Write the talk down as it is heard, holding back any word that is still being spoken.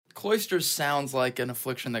Cloisters sounds like an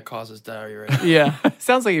affliction that causes diarrhea. Yeah.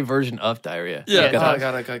 Sounds like a version of diarrhea. Yeah, I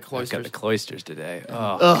got I got cloisters. Got the cloisters today.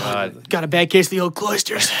 Oh, God. Got a bad case of the old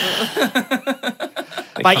cloisters. They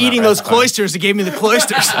By come out eating right those fine. cloisters, it gave me the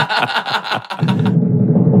cloisters. Duty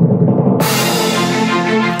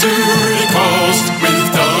calls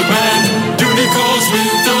with Doug Man. Duty calls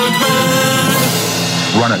with Doug Man.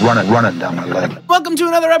 Run it down my leg. Welcome to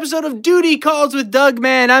another episode of Duty Calls with Doug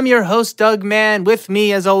Man. I'm your host, Doug Man. With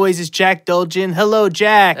me, as always, is Jack Dolgen. Hello,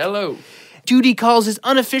 Jack. Hello. Duty Calls is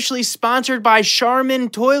unofficially sponsored by Charmin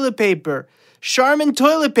Toilet Paper. Charmin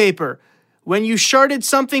Toilet Paper. When you sharted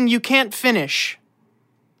something you can't finish.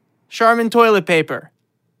 Charmin Toilet Paper.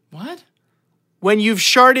 What? When you've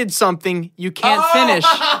sharted something you can't finish.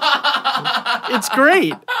 It's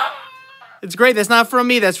great. It's great. That's not from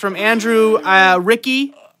me. That's from Andrew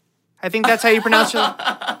Ricky. I think that's how you pronounce it.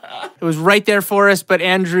 It was right there for us, but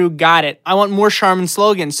Andrew got it. I want more Charmin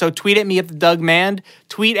slogans, so tweet at me at the Doug Mand,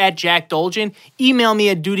 tweet at Jack Dolgen, email me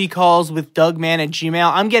at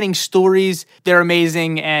dutycallswithdugman@gmail. I'm getting stories. They're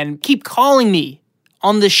amazing, and keep calling me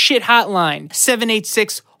on the shit hotline,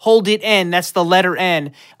 786-HOLD-IT-N. That's the letter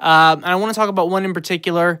N. And I want to talk about one in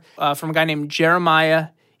particular from a guy named Jeremiah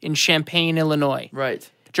in Champaign, Illinois. Right.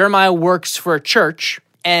 Jeremiah works for a church,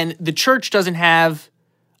 and the church doesn't have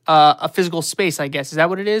a physical space, I guess. Is that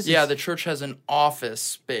what it is? Yeah, the church has an office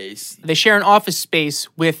space. They share an office space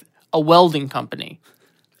with a welding company.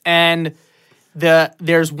 And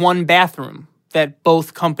there's one bathroom that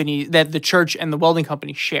that the church and the welding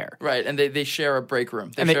company share. Right, and they share a break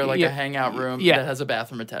room. They And share like yeah, a hangout room yeah. that has a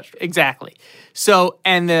bathroom attached to it. Exactly. So,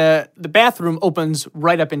 and the bathroom opens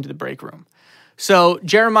right up into the break room. So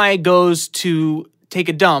Jeremiah goes to take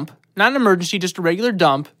a dump, not an emergency, just a regular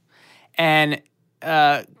dump, and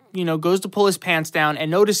goes to pull his pants down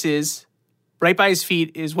and notices right by his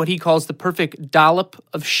feet is what he calls the perfect dollop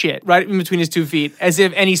of shit right in between his 2 feet, as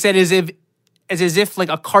if like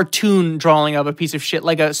a cartoon drawing of a piece of shit,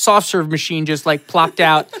 like a soft serve machine just like plopped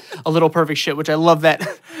out a little perfect shit, which I love that.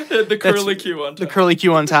 The curly Q on top. The curly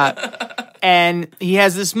Q on top. And he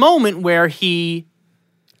has this moment where he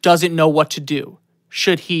doesn't know what to do.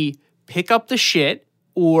 Should he pick up the shit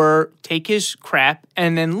or take his crap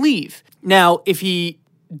and then leave? Now, if he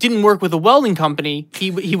didn't work with a welding company,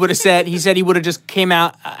 he would have said he would have just came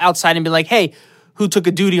outside and been like, hey, who took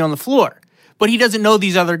a duty on the floor? But he doesn't know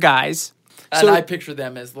these other guys. And So I picture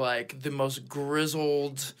them as like the most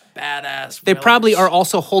grizzled, badass. they probably welders. are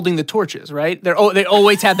also holding the torches, right? They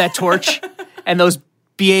always have that torch and those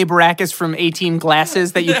BA Baracus from 18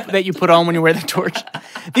 glasses that you put on when you wear the torch.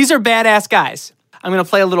 These are badass guys. I'm going to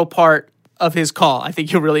play a little part of his call. I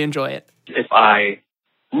think you'll really enjoy it. If I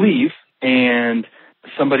leave and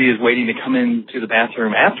somebody is waiting to come into the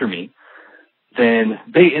bathroom after me, then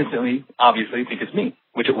they instantly, obviously, think it's me,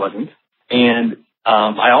 which it wasn't. And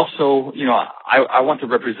I also, I want to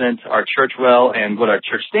represent our church well and what our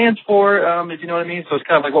church stands for, if you know what I mean. So it's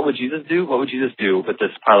kind of like, what would Jesus do? What would Jesus do with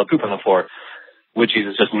this pile of poop on the floor? Would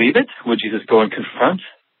Jesus just leave it? Would Jesus go and confront,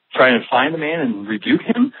 try and find the man and rebuke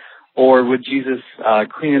him? Or would Jesus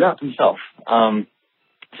clean it up himself?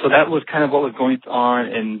 So that was kind of what was going on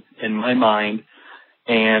in my mind,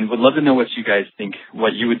 and would love to know what you guys think,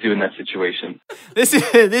 what you would do in that situation. This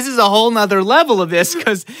is a whole nother level of this,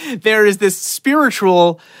 because there is this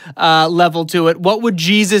spiritual level to it. What would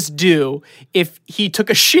Jesus do if he took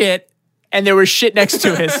a shit and there was shit next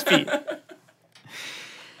to his feet?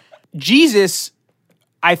 Jesus,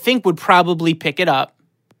 I think, would probably pick it up.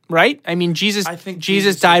 Right? I mean, Jesus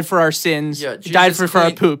died for our sins. Yeah, He died Jesus for our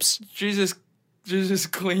cleaned- poops. Jesus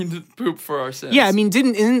cleaned poop for our sins. Yeah, I mean,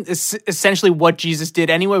 isn't essentially what Jesus did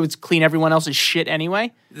anyway was clean everyone else's shit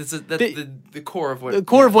anyway? That's the core of what. The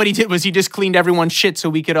core of what he did was he just cleaned everyone's shit so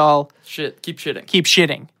we could all keep shitting. keep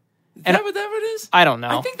shitting. Is that what it is? I don't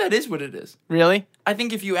know. I think that is what it is. Really? I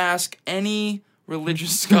think if you ask any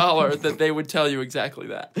religious scholar, that they would tell you exactly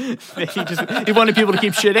that. He wanted people to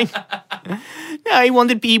keep shitting? No, he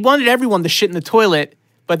wanted everyone to shit in the toilet,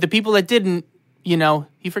 but the people that didn't,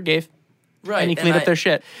 he forgave. Right. And he cleaned up their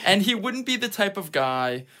shit. And he wouldn't be the type of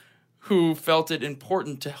guy who felt it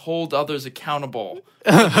important to hold others accountable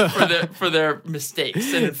for their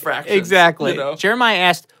mistakes and infractions. Exactly. Jeremiah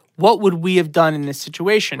asked, what would we have done in this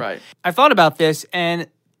situation? Right. I thought about this, and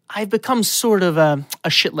I've become sort of a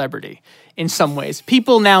shit-lebrity in some ways.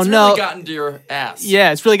 People now know. It's really gotten to your ass.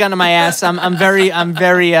 Yeah, it's really gotten to my ass. I'm very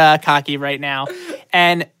cocky right now,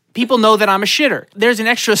 and people know that I'm a shitter. There's an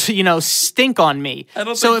extra, stink on me. I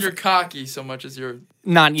don't think you're cocky so much as you're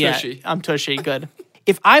not yet. tushy. I'm tushy. Good.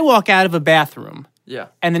 If I walk out of a bathroom Yeah.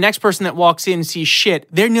 and the next person that walks in sees shit,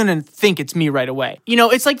 they're gonna think it's me right away. You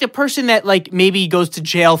know, it's like the person that like maybe goes to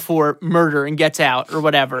jail for murder and gets out or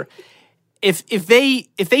whatever. If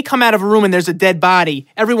they come out of a room and there's a dead body,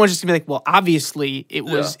 everyone's just gonna be like, well, obviously it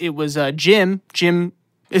was Jim. Jim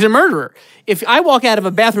is a murderer. If I walk out of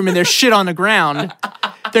a bathroom and there's shit on the ground,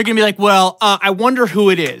 they're gonna be like, well, I wonder who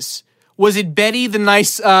it is. Was it Betty, the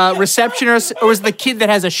nice receptionist, or was it the kid that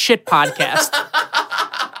has a shit podcast?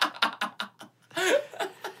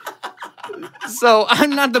 So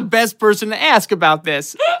I'm not the best person to ask about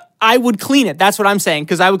this. I would clean it. That's what I'm saying.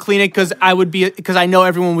 Because I would clean it because I know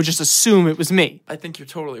everyone would just assume it was me. I think you're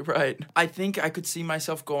totally right. I think I could see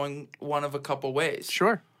myself going one of a couple ways.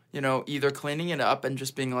 Sure. You know, either cleaning it up and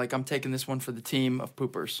just being like, I'm taking this one for the team of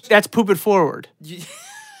poopers. That's poop it forward. Yeah.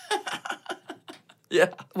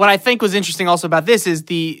 What I think was interesting also about this is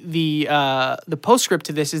the postscript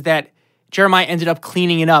to this is that Jeremiah ended up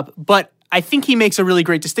cleaning it up, but I think he makes a really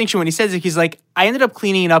great distinction when he says it. He's like, I ended up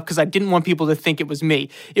cleaning it up because I didn't want people to think it was me.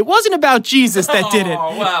 It wasn't about Jesus that did it.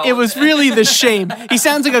 Wow. It was really the shame. He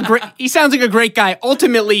sounds like a great guy.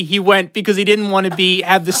 Ultimately, he went because he didn't want to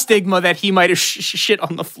have the stigma that he might have shit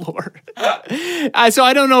on the floor. So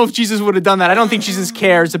I don't know if Jesus would have done that. I don't think Jesus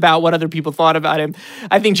cares about what other people thought about him.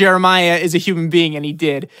 I think Jeremiah is a human being, and he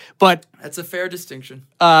did. But That's a fair distinction.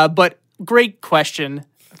 but great question.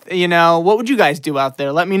 You know, what would you guys do out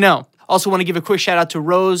there? Let me know. Also want to give a quick shout out to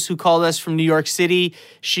Rose, who called us from New York City.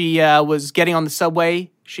 She was getting on the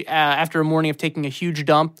subway after a morning of taking a huge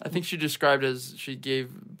dump. I think she described as she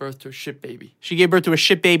gave birth to a shit baby. She gave birth to a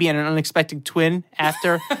shit baby and an unexpected twin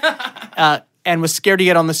after, and was scared to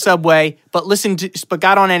get on the subway, but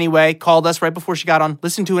got on anyway, called us right before she got on,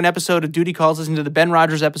 listened to an episode of Duty Calls, listened to the Ben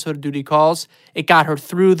Rogers episode of Duty Calls. It got her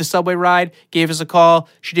through the subway ride, gave us a call.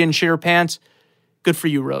 She didn't shit her pants. Good for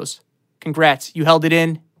you, Rose. Congrats. You held it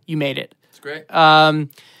in. You made it. It's great.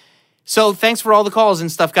 So thanks for all the calls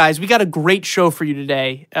and stuff, guys. We got a great show for you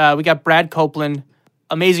today. We got Brad Copeland,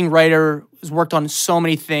 amazing writer, has worked on so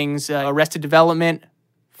many things. Arrested Development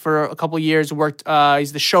for a couple years. He's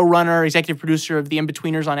the showrunner, executive producer of The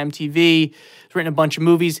In-Betweeners on MTV. He's written a bunch of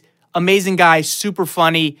movies. Amazing guy, super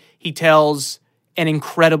funny. He tells an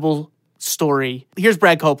incredible story. Here's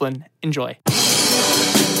Brad Copeland. Enjoy.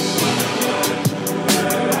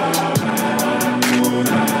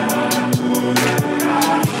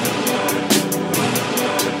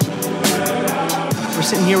 We're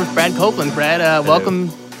sitting here with Brad Copeland. Brad, welcome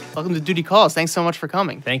to Duty Calls. Thanks so much for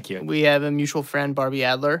coming. Thank you. We have a mutual friend, Barbie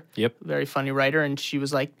Adler. Yep. Very funny writer, and she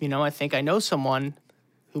was like, I think I know someone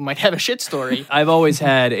who might have a shit story. I've always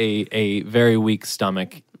had a very weak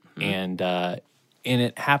stomach, and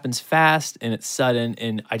it happens fast and it's sudden,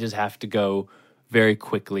 and I just have to go very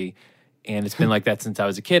quickly. And it's been like that since I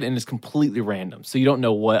was a kid, and it's completely random. So I don't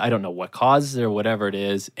know what causes it or whatever it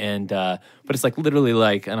is. And but it's like literally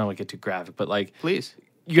like, I don't want to get too graphic, but like, Please.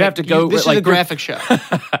 you have to go. This like, is a graphic show.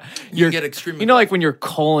 You get extremely. You know, like when your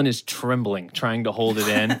colon is trembling, trying to hold it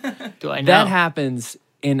in. Do I know? That happens,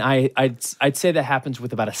 and I'd say that happens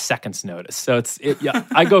with about a second's notice. So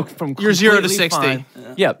I go from You're 0 to completely 60. fine.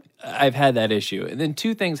 Yep, I've had that issue, and then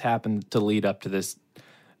two things happened to lead up to this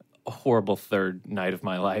horrible third night of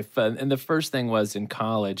my life. And the first thing was in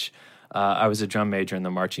college. I was a drum major in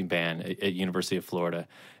the marching band at University of Florida,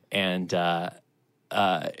 and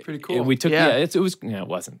Pretty cool. We took Yeah. it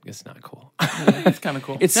wasn't. It's not cool. It's kind of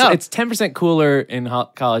cool. It's 10% cooler in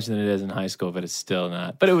college than it is in high school, but it's still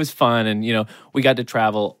not. But it was fun, and we got to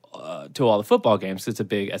travel to all the football games. It's a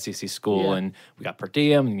big SEC school, and we got per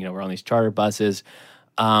diem, and we're on these charter buses.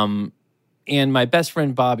 And my best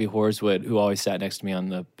friend Bobby Horswood, who always sat next to me on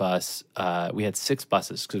the bus, we had 6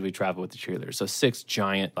 buses because we traveled with the cheerleaders. So 6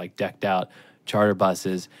 giant, like decked out charter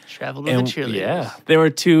buses. Traveled with the cheerleaders. Yeah, there were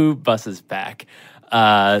 2 buses back.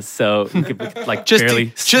 So you could like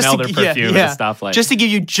barely smell their perfume at a stoplight. Just to give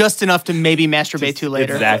you just enough to maybe masturbate to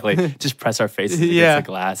later. Exactly. Just press our faces against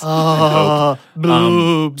the glass. Oh,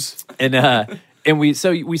 boobs. And we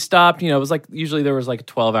stopped, it was like, usually there was like a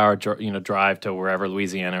 12-hour, drive to wherever,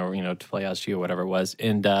 Louisiana, or, to play LSU or whatever it was.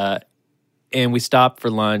 And we stopped for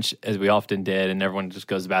lunch, as we often did, and everyone just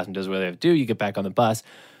goes to the bathroom, does what they have to do. You get back on the bus.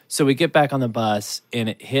 So we get back on the bus, and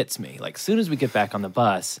it hits me. Like, as soon as we get back on the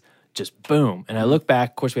bus, just boom. And I look back,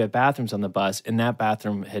 of course, we had bathrooms on the bus, and that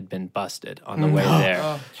bathroom had been busted on the way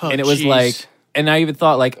there. And it was geez. like, and I even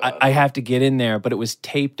thought, like, I have to get in there, but it was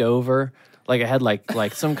taped over. Like I had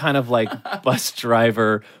like some kind of like bus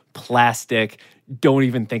driver plastic don't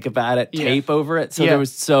even think about it tape over it.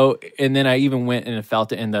 So and then I even went and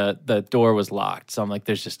felt it, and the door was locked. So I'm like,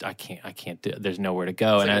 I can't do it. There's nowhere to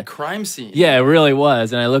go. It's and like a crime scene. Yeah, it really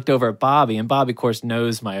was. And I looked over at Bobby, and Bobby, of course,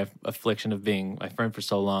 knows my affliction of being my friend for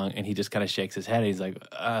so long, and he just kind of shakes his head. And he's like,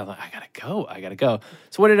 I gotta go.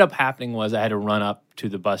 So what ended up happening was I had to run up to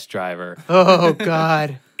the bus driver. Oh,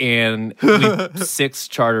 God. And 6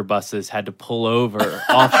 charter buses had to pull over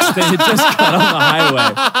off. They had just got on the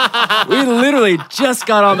highway. We literally just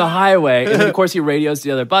got on the highway. And then, of course, he radios the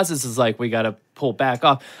other buses. Is like, we got to pull back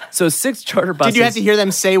off. So 6 charter buses. Did you have to hear them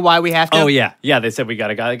say why we have to? Oh, yeah. Yeah, they said we got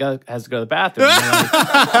a guy that has to go to the bathroom.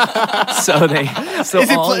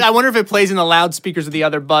 I wonder if it plays in the loudspeakers of the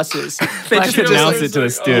other buses. They just announce it to the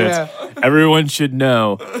students. Everyone should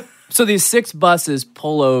know. So these 6 buses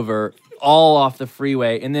pull over all off the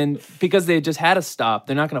freeway, and then because they just had a stop,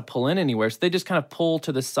 they're not going to pull in anywhere, so they just kind of pull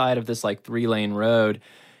to the side of this like 3-lane road,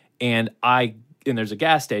 and there's a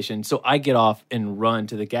gas station, so I get off and run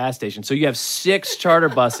to the gas station. So you have 6 charter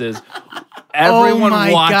buses, everyone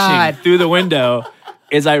watching through the window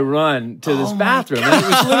as I run to this bathroom. And it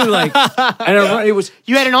was literally like, it was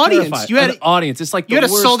you had an audience. terrifying. You had an audience. It's like you had a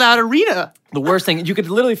sold out arena. The worst thing, you could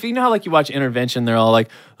literally, you know how like you watch Intervention, they're all like,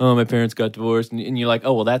 oh, my parents got divorced, and you're like,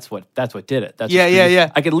 oh, well, that's what did it. That's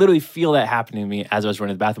yeah. I could literally feel that happening to me as I was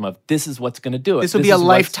running to the bathroom of, this is what's going to do it. This will be a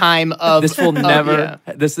lifetime of... This will never,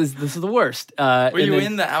 this is the worst. Were you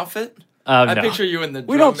in the outfit? I no. Picture you in the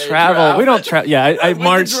drum We don't travel. We don't travel. Yeah, I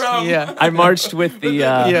marched. Yeah, I marched with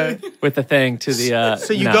the with the thing to the.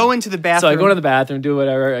 So you go into the bathroom. So I go to the bathroom, do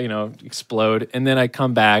whatever, explode, and then I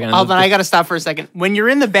come back. And hold on, I got to stop for a second. When you're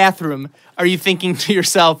in the bathroom, are you thinking to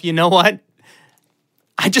yourself, you know what?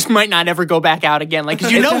 I just might not ever go back out again. Like,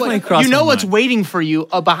 because you know what's waiting for you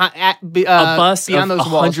behind a bus beyond those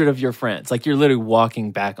walls. 100 of your friends. Like, you're literally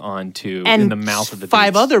walking back onto in the mouth of the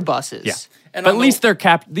 5 beast. other buses. Yeah. But at least they're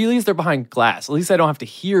behind glass. At least I don't have to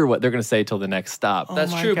hear what they're going to say till the next stop.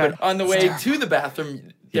 That's true. God. But on the way to the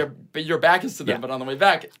bathroom, your back is to them. But on the way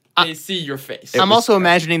back, they see your face. I'm also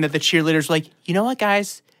imagining that the cheerleaders are like, you know what,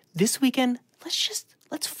 guys? This weekend,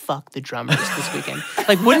 let's fuck the drummers this weekend.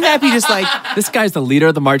 Like, wouldn't that be just like... This guy's the leader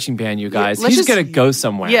of the marching band, you guys. He's going to go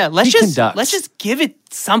somewhere. Yeah, let's just give it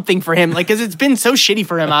something for him. Like, because it's been so shitty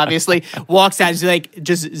for him, obviously. Walks out, he's like,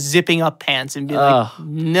 just zipping up pants and be like,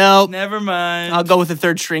 no. Never mind. I'll go with the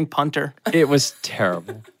 3rd string punter. It was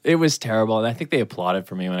terrible. It was terrible. And I think they applauded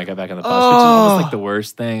for me when I got back on the bus, which is almost like the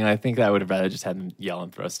worst thing. And I think that I would have rather just had them yell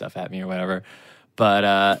and throw stuff at me or whatever.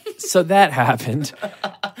 But so that happened,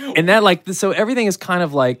 and so everything is kind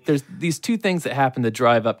of like there's these 2 things that happen to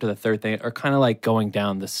drive up to the 3rd thing are kind of like going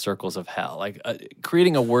down the circles of hell, like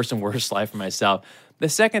creating a worse and worse life for myself. The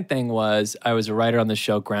second thing was I was a writer on the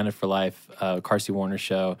show Grounded for Life, Carsey Warner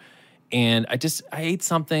show, and I ate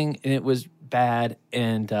something and it was bad,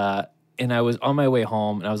 and I was on my way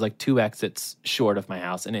home and I was like 2 exits short of my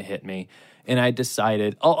house and it hit me, and I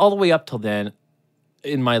decided all the way up till then.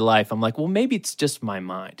 In my life, I'm like, well, maybe it's just my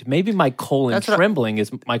mind. Maybe my colon trembling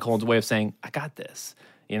is my colon's way of saying, I got this,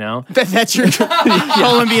 That's your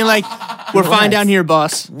colon being like, we're fine down here,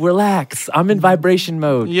 boss. Relax. I'm in vibration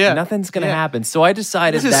mode. Yeah. Nothing's going to happen. So I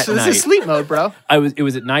decided this is sleep mode, bro. It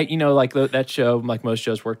was at night, like that show, like most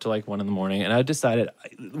shows work till like 1 a.m. And I decided,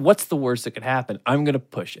 what's the worst that could happen? I'm going to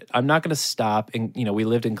push it. I'm not going to stop. And, we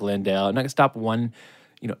lived in Glendale. I'm not going to stop one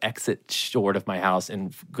exit short of my house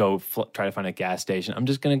and go try to find a gas station. I'm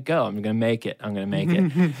just going to go. I'm going to make it.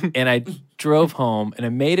 And I drove home and I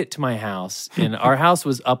made it to my house. And our house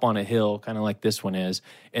was up on a hill, kind of like this one is.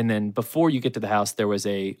 And then before you get to the house, there was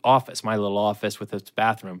a office, my little office with its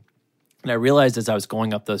bathroom. And I realized as I was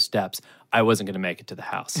going up those steps, I wasn't going to make it to the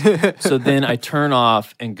house. So then I turn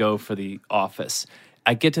off and go for the office.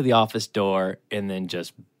 I get to the office door and then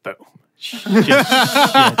just boom. Shit.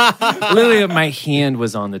 Literally, my hand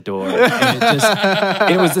was on the door,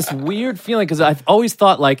 and it was this weird feeling because I've always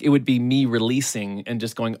thought like it would be me releasing and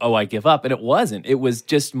just going, "Oh, I give up," and it wasn't. It was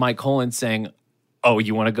just my colon saying, "Oh,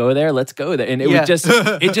 you want to go there? Let's go there." And it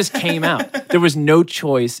just came out. There was no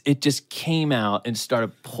choice. It just came out and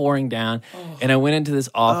started pouring down. And I went into this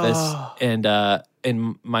office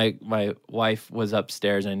and my wife was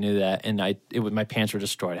upstairs, and I knew that, and my pants were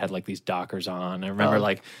destroyed. I had like these Dockers on. I remember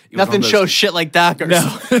nothing shows shit like Dockers.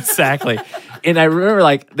 No, exactly. And I remember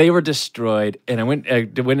like they were destroyed, and I went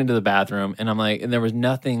into the bathroom, and I'm like, and there was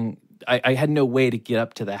nothing. I had no way to get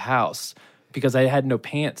up to the house because I had no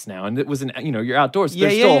pants now, and it was you're outdoors.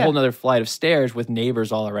 There's still a whole nother flight of stairs with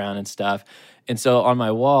neighbors all around and stuff. And so on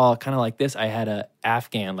my wall, kind of like this, I had a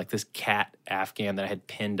Afghan, like this cat Afghan that I had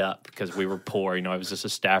pinned up because we were poor. I was just a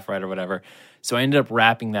staff writer or whatever. So I ended up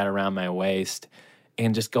wrapping that around my waist.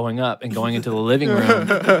 and just going up and going into the living room.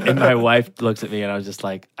 And my wife looks at me and I was just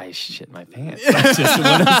like, I shit my pants.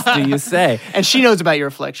 What else do you say? And she knows about your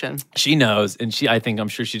affliction. She knows, and I'm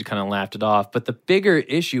sure she kind of laughed it off. But the bigger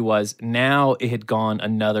issue was now it had gone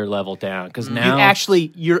another level down because now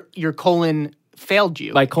Your colon failed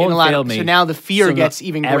you. my colon failed me. So now the fear So gets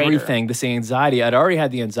even greater. Everything, this anxiety. I'd already had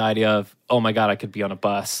the anxiety of, oh my God, I could be on a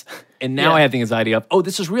bus. And now Yeah. I have the anxiety of, oh,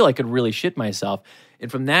 this is real. I could really shit myself. And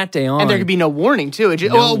from that day on, And there could be no warning too.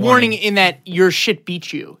 Warning in that your shit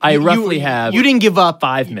beat you. I You- roughly have You didn't give up.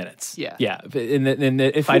 5 minutes. Yeah. Yeah. And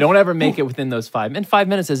if I don't ever make it within those 5 minutes, 5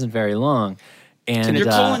 minutes isn't very long. And Your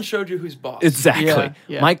colon showed you who's boss. exactly. Yeah,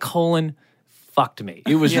 yeah. My colon fucked me.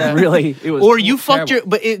 It was Yeah. really, it was Or you fucked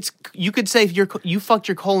terrible. you could say you fucked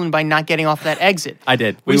your colon by not getting off that exit. I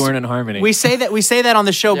did. We weren't in harmony. We say that on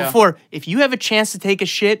the show Yeah. before. If you have a chance to take a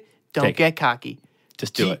shit, don't Take it. get cocky.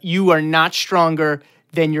 Just do it. You are not stronger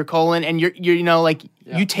than your colon, and you're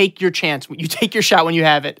you take your chance. You take your shot when you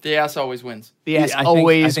have it. The ass always wins. The ass I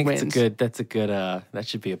always think wins. that's a good that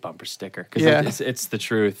should be a bumper sticker because Yeah. it's the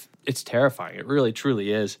truth. It's terrifying. It really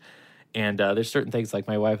truly is. And there's certain things like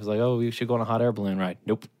my wife was like, oh, we should go on a hot air balloon ride.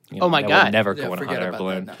 Nope. Oh my I God. would never Yeah, go on a forget hot air about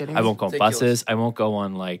balloon. that now. I won't go on Ridiculous. buses. I won't go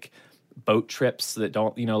on like boat trips that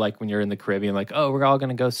don't, like when you're in the Caribbean, like, oh, we're all going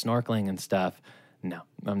to go snorkeling and stuff. No,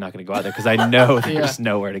 I'm not going to go out there because I know there's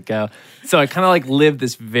nowhere to go. So I kind of like live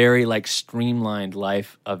this very like streamlined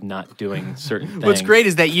life of not doing certain things. What's great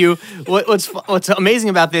is that what's amazing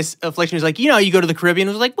about this affliction is like, you go to the Caribbean.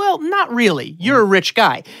 It was like, well, not really. You're a rich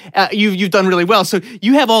guy. You've done really well, so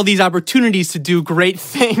you have all these opportunities to do great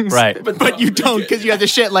things, Right. But you don't because you have the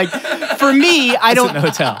shit. Like for me, I don't. an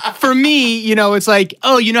hotel. For me, it's like,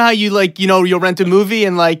 oh, you know how you like, you'll rent a movie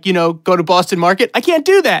and like, go to Boston Market. I can't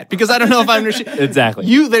do that because I don't know if I'm.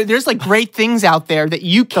 Exactly. There's like great things out there that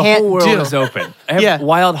you The can't whole world do. is open. I have Yeah.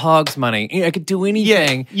 wild hogs money. I could do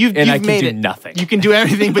anything, you've and I can made do it. nothing. You can do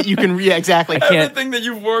everything, but you can. Yeah, exactly. can't- Everything that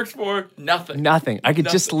you've worked for, nothing. Nothing. I could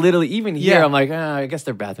just Nothing. literally, even here, Yeah. I'm like, I guess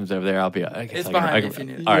their bathroom's over there. I'll be. I guess It's I can- behind I me can- if you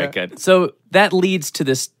need it. All right, Yeah. good. So that leads to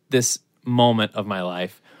this moment of my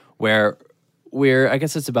life where I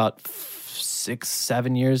guess it's about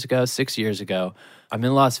 6 years ago. I'm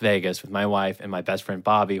in Las Vegas with my wife and my best friend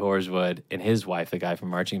Bobby Horswood and his wife, the guy from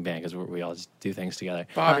marching band, because we all just do things together.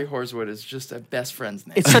 Bobby Horswood is just a best friend's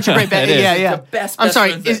name. It's such a great band. It is. Yeah, yeah. The best I'm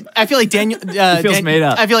sorry. friend's name. I feel like Daniel. feels made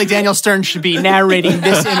up. I feel like Daniel Stern should be narrating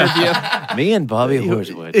this interview. Me and Bobby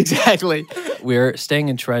Horswood. Exactly. We're staying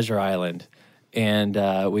in Treasure Island, and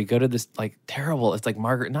we go to this like terrible. It's like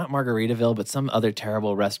not Margaritaville, but some other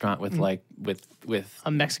terrible restaurant with like with A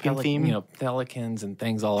Mexican theme. pelicans and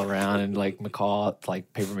things all around, and like macaw,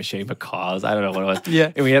 like paper mache macaws. I don't know what it was.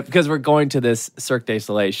 Yeah. And because we're going to this Cirque du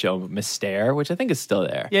Soleil show, Mystère, which I think is still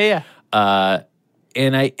there. Yeah, yeah.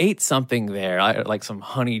 And I ate something there, like some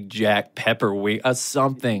honey jack pepper wing,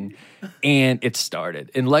 something, and it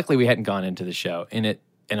started. And luckily, we hadn't gone into the show, and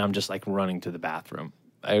I'm just like running to the bathroom.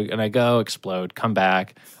 I go, explode, come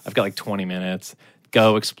back. I've got like 20 minutes.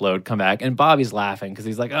 Go, explode, come back. And Bobby's laughing because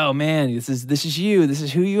he's like, "Oh man, this is you. This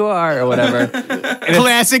is who you are, or whatever."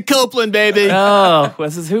 Classic Copeland, baby. Oh,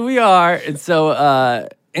 this is who we are. And so,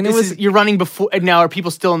 and it was You're running before. Now, are people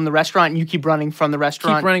still in the restaurant and you keep running from the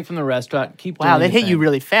restaurant? keep running from the restaurant. Wow, doing that the hit you thing.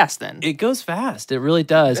 really fast then. It goes fast. It really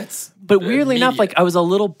does. That's But weirdly enough, immediate. like I was a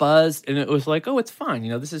little buzzed, and it was like, oh, it's fine.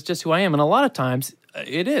 This is just who I am. And a lot of times,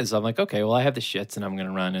 it is. I'm like, okay, well, I have the shits, and I'm going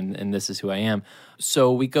to run, and this is who I am.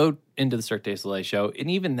 So we go into the Cirque du Soleil show, and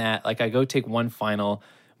even that, like, I go take one final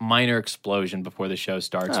minor explosion before the show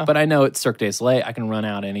starts. Oh. But I know it's Cirque du Soleil. I can run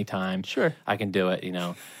out anytime. Sure. I can do it.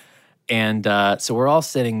 And so we're all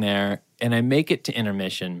sitting there, and I make it to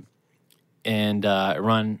intermission, and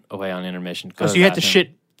run away on intermission. Go So to you the had to bathroom.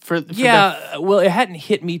 shit for Yeah, well, it hadn't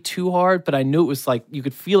hit me too hard, but I knew it was like you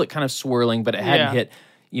could feel it kind of swirling, but it hadn't Yeah. hit,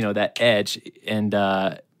 that edge, and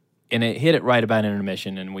it hit it right about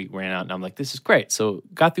intermission, and we ran out, and I'm like, this is great. So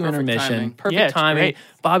got through Perfect intermission, timing. perfect Yeah, it's timing. great.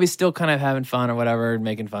 Bobby's still kind of having fun or whatever,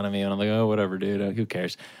 making fun of me, and I'm like, oh, whatever, dude, who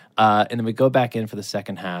cares? And then we go back in for the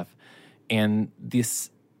second half, and this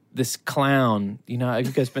clown, have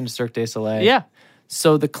you guys been to Cirque du Soleil? Yeah.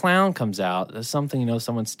 So the clown comes out. There's something,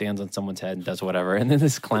 someone stands on someone's head and does whatever, and then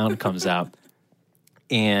this clown comes out,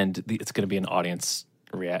 and it's going to be an audience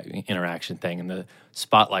interaction thing, and the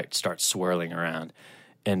spotlight starts swirling around,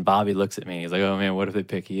 and Bobby looks at me. He's like, "Oh man, what if they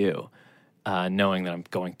pick you?" Knowing that I'm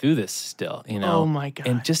going through this still, Oh, my God.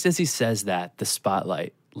 And just as he says that, the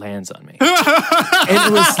spotlight lands on me. And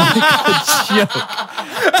it was like a joke.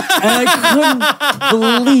 And I couldn't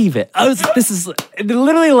believe it. I was, this is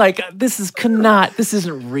literally like, this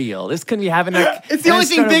isn't real. This couldn't be happening. It's the only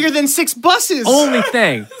thing bigger than 6 buses. Only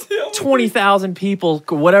thing. 20,000 people,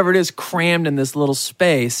 whatever it is, crammed in this little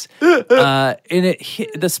space. And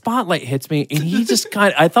the spotlight hits me, and he just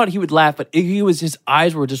I thought he would laugh, but his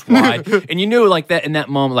eyes were just wide. And you knew like that in that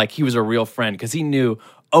moment, like he was a real friend, because he knew,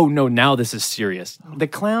 oh no, now this is serious. The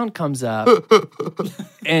clown comes up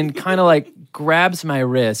and kind of like grabs my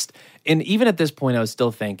wrist. And even at this point, I was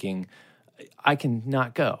still thinking, I can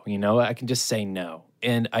not go, I can just say no.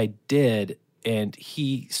 And I did. And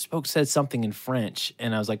he said something in French.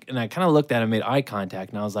 And I was like, and I kind of looked at him, made eye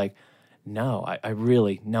contact. And I was like, no, I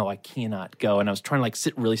cannot go. And I was trying to like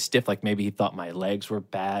sit really stiff, like maybe he thought my legs were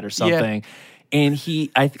bad or something. Yeah. And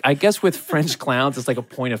I guess with French clowns, it's like a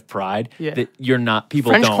point of pride that you're not,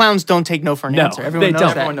 people French don't. clowns don't take no for an answer. Everyone knows that.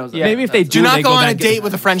 Everyone knows that. Yeah. Maybe if they do not they go on a back date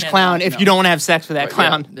with a French clown if you don't want to have sex with that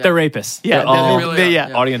clown. Yeah. They're rapists. Yeah, they're all really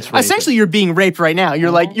are. audience rapists. Essentially, you're being raped right now. You're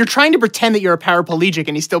like, you're trying to pretend that you're a paraplegic,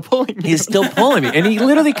 and he's still pulling you. He's still pulling me. And he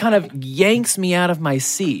literally kind of yanks me out of my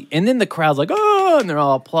seat. And then the crowd's like, oh, and they're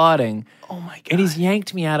all applauding. Oh my God. And he's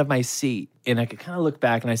yanked me out of my seat. And I could kind of look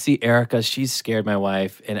back and I see Erica, she's scared, my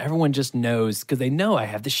wife, and everyone just knows because they know I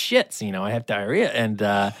have the shits, I have diarrhea.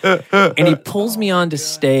 And he pulls me onto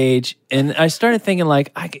stage, and I started thinking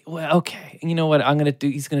like, okay, you know what I'm going to do?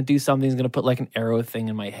 He's going to do something. He's going to put like an arrow thing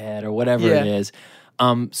in my head or whatever it is.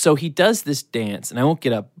 So he does this dance, and I won't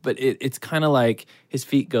get up, but it's kind of like his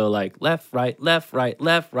feet go like left, right, left, right,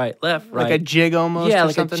 left, right, left, right. Like a jig almost? Yeah, or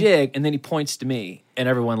like something? a jig, and then he points to me, and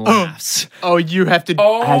everyone laughs. Oh, you have to...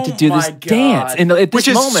 I have to do this dance. And at this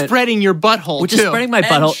which moment... is spreading your butthole, Which too. is spreading my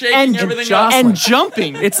butthole. shaking everything up. And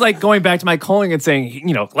jumping. It's like going back to my calling and saying,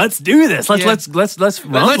 let's do this. Let's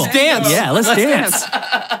rumble. Let's dance. Yeah, let's dance.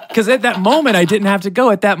 Because at that moment, I didn't have to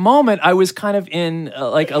go. At that moment, I was kind of in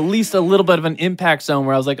like at least a little bit of an impact zone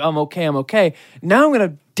where I was like, I'm okay. Now I'm going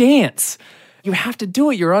to dance. You have to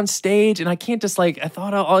do it. You're on stage, and I can't just like.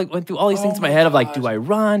 I went through all these things in my head of like, do I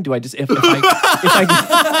run? Do I just if I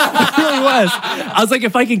it really was. I was like,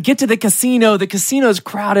 if I can get to the casino's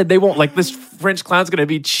crowded. They won't like this French clown's going to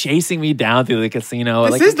be chasing me down through the casino.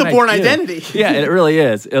 This like, is the Bourne Identity. Yeah, it really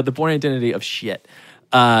is the Bourne Identity of shit.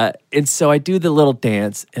 And so I do the little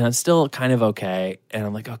dance, and I'm still kind of okay. And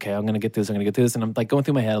I'm like, okay, I'm gonna get this. And I'm like going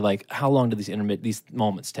through my head, like, how long do these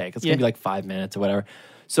moments take? It's gonna be like 5 minutes or whatever.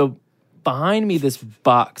 So behind me, this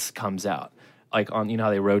box comes out, like on,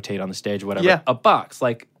 how they rotate on the stage or whatever. Yeah. A box,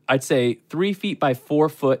 like I'd say 3 feet by 4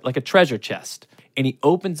 foot, like a treasure chest. And he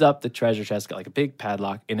opens up the treasure chest, got like a big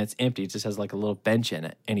padlock, and it's empty. It just has like a little bench in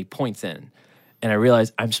it. And he points in, and I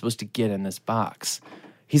realize I'm supposed to get in this box.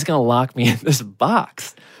 He's going to lock me in this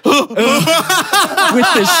box with the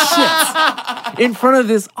shit in front of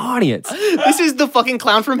this audience. This is the fucking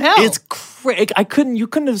clown from hell. It's crazy. You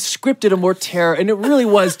couldn't have scripted a more terror. And it really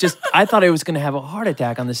was just, I thought I was going to have a heart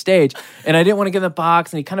attack on the stage. And I didn't want to get in the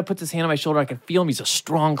box. And he kind of puts his hand on my shoulder. I can feel him. He's a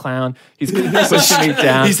strong clown. He's pushing me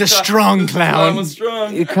down. He's a strong clown.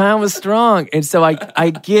 The clown was strong. And so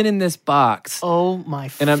I get in this box. Oh my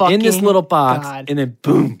And I'm in this little box. God. And then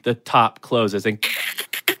boom, the top closes. And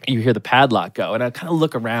you hear the padlock go. And I kind of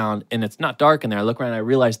look around, and it's not dark in there. I look around, and I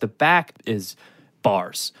realize the back is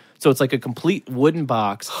bars. So it's like a complete wooden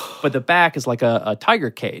box, but the back is like a tiger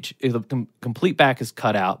cage. The complete back is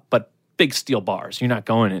cut out, but big steel bars. You're not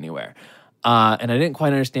going anywhere. And I didn't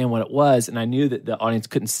quite understand what it was, and I knew that the audience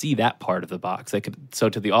couldn't see that part of the box. So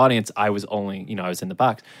to the audience, I was only, I was in the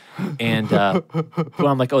box. And well,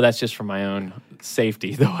 I'm like, oh, that's just for my own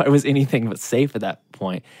safety, though I was anything but safe at that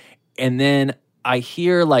point. And then I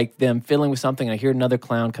hear like them fiddling with something, and I hear another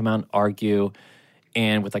clown come out and argue,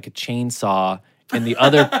 and with like a chainsaw, and the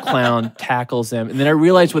other clown tackles him. And then I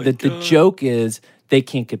realized what the joke is, they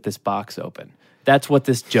can't get this box open. That's what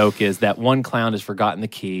this joke is, that one clown has forgotten the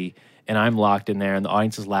key, and I'm locked in there, and the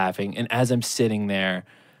audience is laughing. And as I'm sitting there,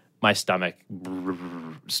 my stomach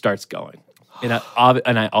starts going. And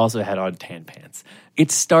I also had on tan pants. It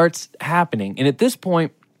starts happening. And at this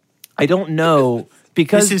point, I don't know...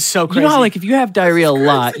 Because this is so crazy. You know how, like, if you have diarrhea a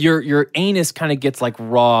lot, your anus kind of gets like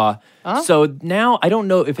raw. Huh? So now I don't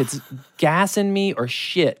know if it's gas in me or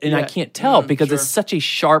shit, and I can't tell because it's such a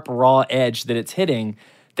sharp, raw edge that it's hitting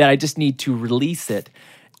that I just need to release it.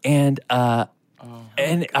 And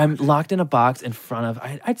and I'm locked in a box in front of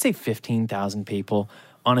I'd say 15,000 people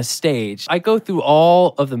on a stage. I go through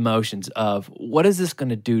all of the motions of what is this going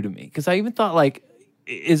to do to me? Because I even thought, like,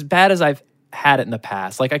 as bad as I've had it in the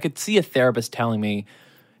past. Like, I could see a therapist telling me,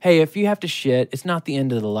 hey, if you have to shit, it's not the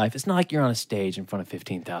end of the life. It's not like you're on a stage in front of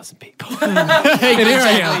 15,000 people. And here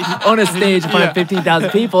I am on a stage in front of 15,000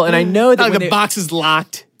 people, and I know that Like when the box is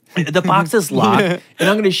locked. the box is locked, and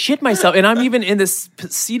I'm going to shit myself, and I'm even in this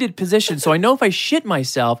seated position, so I know if I shit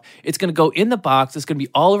myself, it's going to go in the box, it's going to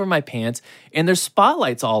be all over my pants, and there's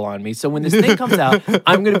spotlights all on me, so when this thing comes out,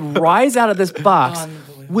 I'm going to rise out of this box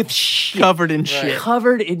with shit. Covered in shit.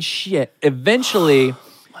 Covered in shit. Eventually,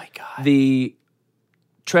 My God. the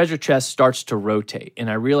treasure chest starts to rotate, and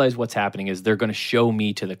I realize what's happening is they're going to show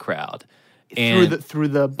me to the crowd. And Through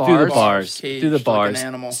the bars. through the bars, Caged through the like an bars.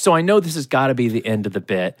 animal. So I know this has got to be the end of the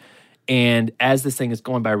bit. And as this thing is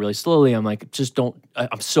going by really slowly, I'm like, just don't.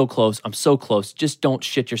 I'm so close. I'm so close. Just don't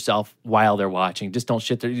shit yourself while they're watching. Just don't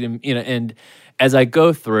shit. And as I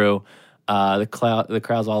go through, the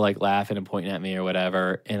crowd's all like laughing and pointing at me or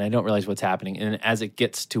whatever, and I don't realize what's happening. And as it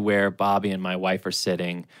gets to where Bobby and my wife are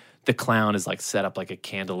sitting, the clown is like set up like a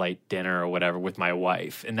candlelight dinner or whatever with my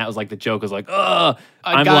wife. And that was like the joke was like, oh,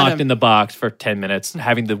 I'm got locked him. in the box for 10 minutes,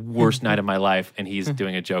 having the worst night of my life. And he's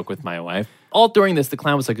doing a joke with my wife. All during this, the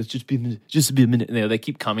clown was like, it's just be a minute, just be a minute. And they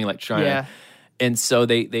keep coming like trying Yeah. to. And so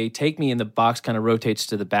they take me and the box kind of rotates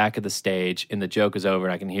to the back of the stage and the joke is over.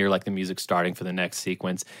 And I can hear like the music starting for the next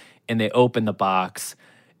sequence. And they open the box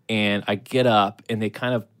and I get up and they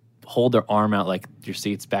kind of hold their arm out like your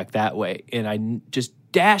seat's back that way. And I just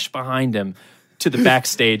dash behind him to the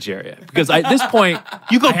backstage area because at this point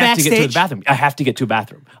You go I have to get to the backstage? bathroom. I have to get to a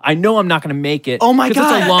bathroom. I know I'm not going to make it. Oh my 'cause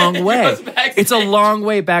God. It's a long way. goes backstage. It's a long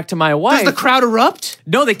way back to my wife. Does the crowd erupt?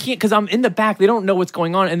 No, they can't because I'm in the back. They don't know what's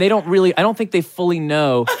going on, and they don't really. I don't think they fully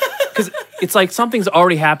know because it's like something's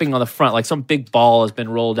already happening on the front, like some big ball has been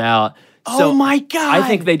rolled out. So Oh my God. I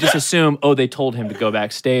think they just assume, oh, they told him to go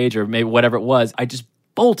backstage or maybe whatever it was. I just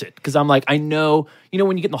bolted because I'm like, I know,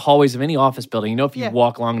 when you get in the hallways of any office building, if you Yeah.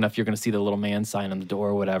 walk long enough, you're going to see the little man sign on the door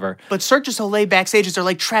or whatever. But Cirque du Soleil backstages are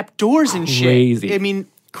like trap doors and shit. Crazy. I mean,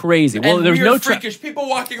 Crazy. Well, And there was weird, no freakish people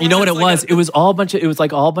walking around. You know what it It's like was? It was all a bunch of. It was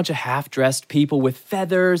like all a bunch of half-dressed people with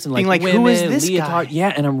feathers and like, Being like, women, who is this leotard. guy?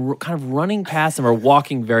 Yeah, and I'm kind of running past them or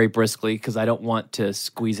walking very briskly because I don't want to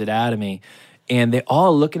squeeze it out of me. And they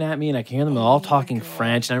all looking at me, and I can hear them all talking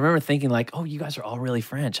French. And I remember thinking, like, "Oh, you guys are all really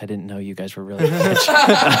French. I didn't know you guys were really French."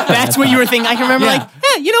 that's what you were thinking. I can remember, Yeah. like,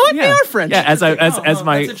 yeah, you know what? They are French. Yeah, as Oh, that's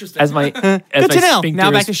interesting. my Good to know. sphincter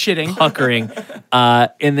Now back is to shitting. puckering,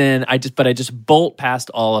 and then I just bolt past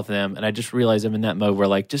all of them, and I just realize I'm in that mode where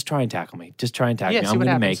like, just try and tackle me, just try and tackle Yeah, me. see I'm what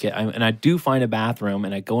going to happens. make it, and I do find a bathroom,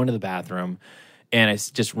 and I go into the bathroom, and I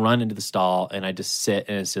just run into the stall, and I just sit,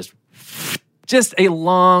 and it's just a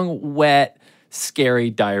long, wet, scary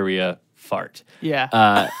diarrhea fart.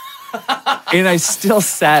 Yeah. And I still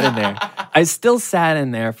sat in there. I still sat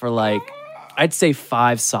in there for like, I'd say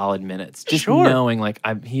 5 solid minutes, just Sure. knowing like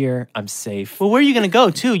I'm here, I'm safe. well, where are you going to go,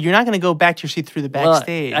 too? You're not going to go back to your seat through the Well,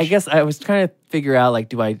 backstage. I guess I was trying to figure out like,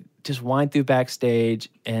 do I just wind through backstage?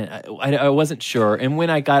 And I wasn't sure. And when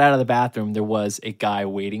I got out of the bathroom, there was a guy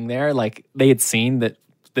waiting there. Like they had seen that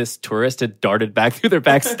this tourist had darted back through their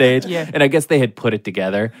backstage, Yeah. and I guess they had put it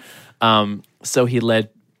together. So he led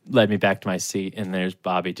me back to my seat, and there's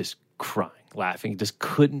Bobby just crying, laughing, just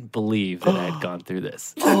couldn't believe that I had gone through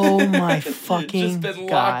this. Oh, my fucking just been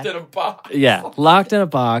God. locked in a box. Yeah, locked in a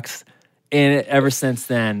box, and ever since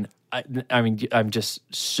then, I mean, I'm just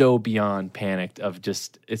so beyond panicked of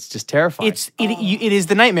just, it's just terrifying. It is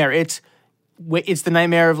the nightmare. It's the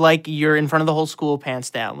nightmare of like you're in front of the whole school, pants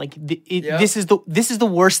down. Like Yeah. this is the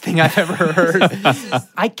worst thing I've ever heard.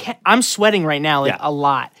 I'm sweating right now, like Yeah. a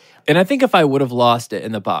lot. And I think if I would have lost it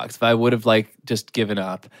in the box, if I would have like just given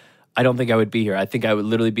up, I don't think I would be here. I think I would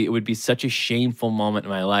literally be, it would be such a shameful moment in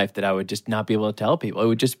my life that I would just not be able to tell people. It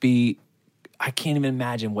would just be, I can't even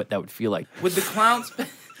imagine what that would feel like. Would the clowns?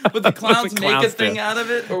 Would the clowns make a clowns thing do? out of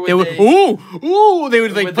it, or would They would they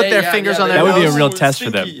would like Would put they- their yeah, fingers yeah, on they their That would be a nose. real Oh, test for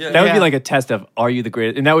them. stinky, yeah. That would Yeah. be like a test of, are you the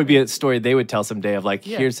greatest? And that would be a story they would tell someday of like,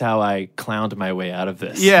 here's how I clowned my way out of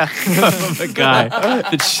this. Yeah. Of a guy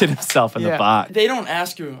that shit himself in the Yeah. box. They don't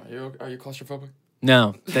ask you, are you claustrophobic?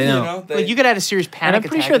 No, they You don't. know, they, Like you could have a serious And panic I'm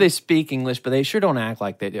pretty attack. sure they speak English, but they sure don't act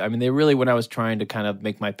like they do. I mean, they really, when I was trying to kind of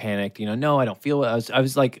make my panic, no, I don't feel it. I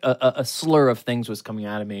was like, a slur of things was coming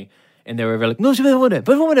out of me, and they were very like, no, they were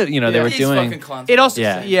These doing. fucking clowns. It also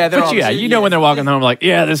Yeah, they're but all yeah, you know when they're walking home, like,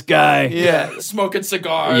 yeah, this guy smoking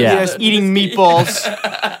cigars. Yeah. yes, eating meatballs.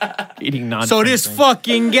 eating nonsense. So this things.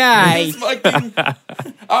 fucking guy. Smoking-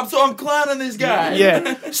 I'm clowning this guy.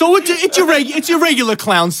 Yeah. So it's your regular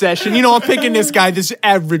clown session. You know, I'm picking this guy, this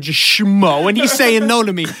average schmo, and he's saying no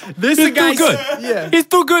to me. This He's the guy. too good. Yeah. He's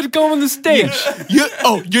too good to go on the stage.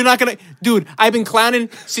 You're not gonna, dude. I've been clowning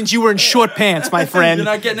since you were in short pants, my friend. You're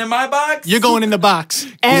not getting in my box? You're going in the box,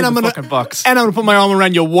 and I'm gonna fucking box. and I'm gonna put my arm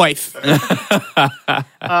around your wife.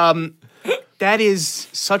 That is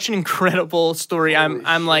such an incredible story. I'm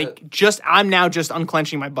now just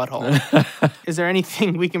unclenching my butthole. Is there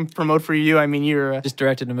anything we can promote for you? I mean, you're Just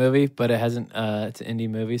directed a movie, but it hasn't. It's an indie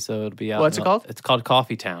movie, so it'll be out. What's it called? It's called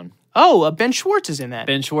Coffee Town. Ben Schwartz is in that.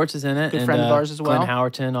 Ben Schwartz is in it. Good and, friend of ours as well. Glenn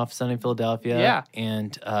Howerton off Sunny Philadelphia. Yeah.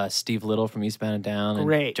 And Steve Little from Eastbound and Down.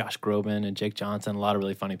 Great. And Josh Groban and Jake Johnson. A lot of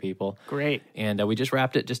really funny people. Great. And we just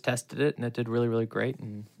wrapped it, just tested it, and it did really, really great.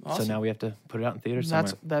 And so now we have to put it out in theaters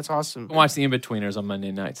somewhere. That's awesome. Watch The In-Betweeners on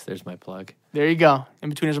Monday nights. There's my plug. There you go.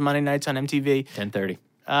 In-Betweeners on Monday nights on MTV. 10:30.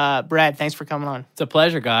 Brad, thanks for coming on. It's a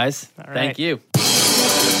pleasure, guys. right. Thank you.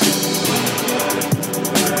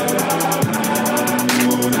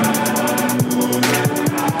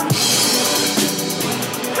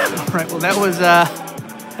 All right. Well, that was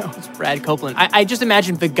Brad Copeland. I just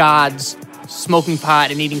imagine the gods smoking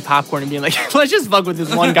pot and eating popcorn and being like, let's just fuck with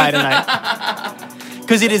this one guy tonight.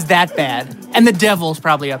 Because it is that bad. And the devil's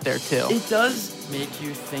probably up there, too. It does make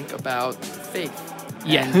you think about faith.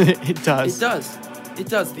 Yeah, And it does. It does. It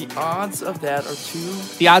does. The odds of that are too...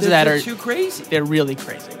 The odds of that they're are- too crazy. They're really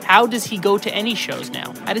crazy. How does he go to any shows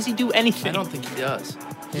now? How does he do anything? I don't think he does.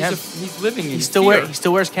 Yeah. He's living in He still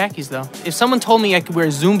wears khakis though. If someone told me I could wear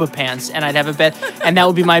Zumba pants and I'd have a bet, and that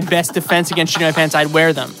would be my best defense against shitting my pants, I'd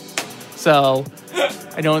wear them. So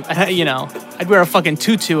I'd wear a fucking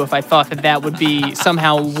tutu if I thought that would be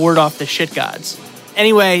somehow ward off the shit gods.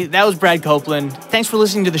 Anyway, that was Brad Copeland. Thanks for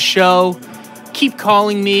listening to the show. Keep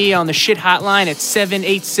calling me on the shit hotline at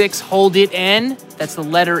 786-HOLD-IT-N. That's the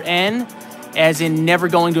letter N, as in never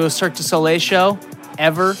going to a Cirque du Soleil show,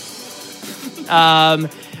 ever.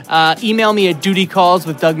 Email me at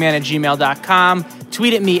dutycallswithdugman@gmail.com.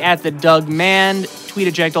 Tweet at me at @TheDougMan. Tweet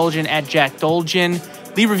at Jack Dolgen at Jack Dolgen.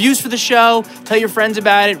 Leave reviews for the show. Tell your friends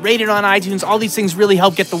about it. Rate it on iTunes. All these things really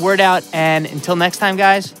help get the word out. And until next time,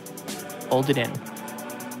 guys, hold it in.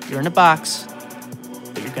 You're in a box,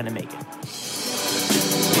 but you're going to make it.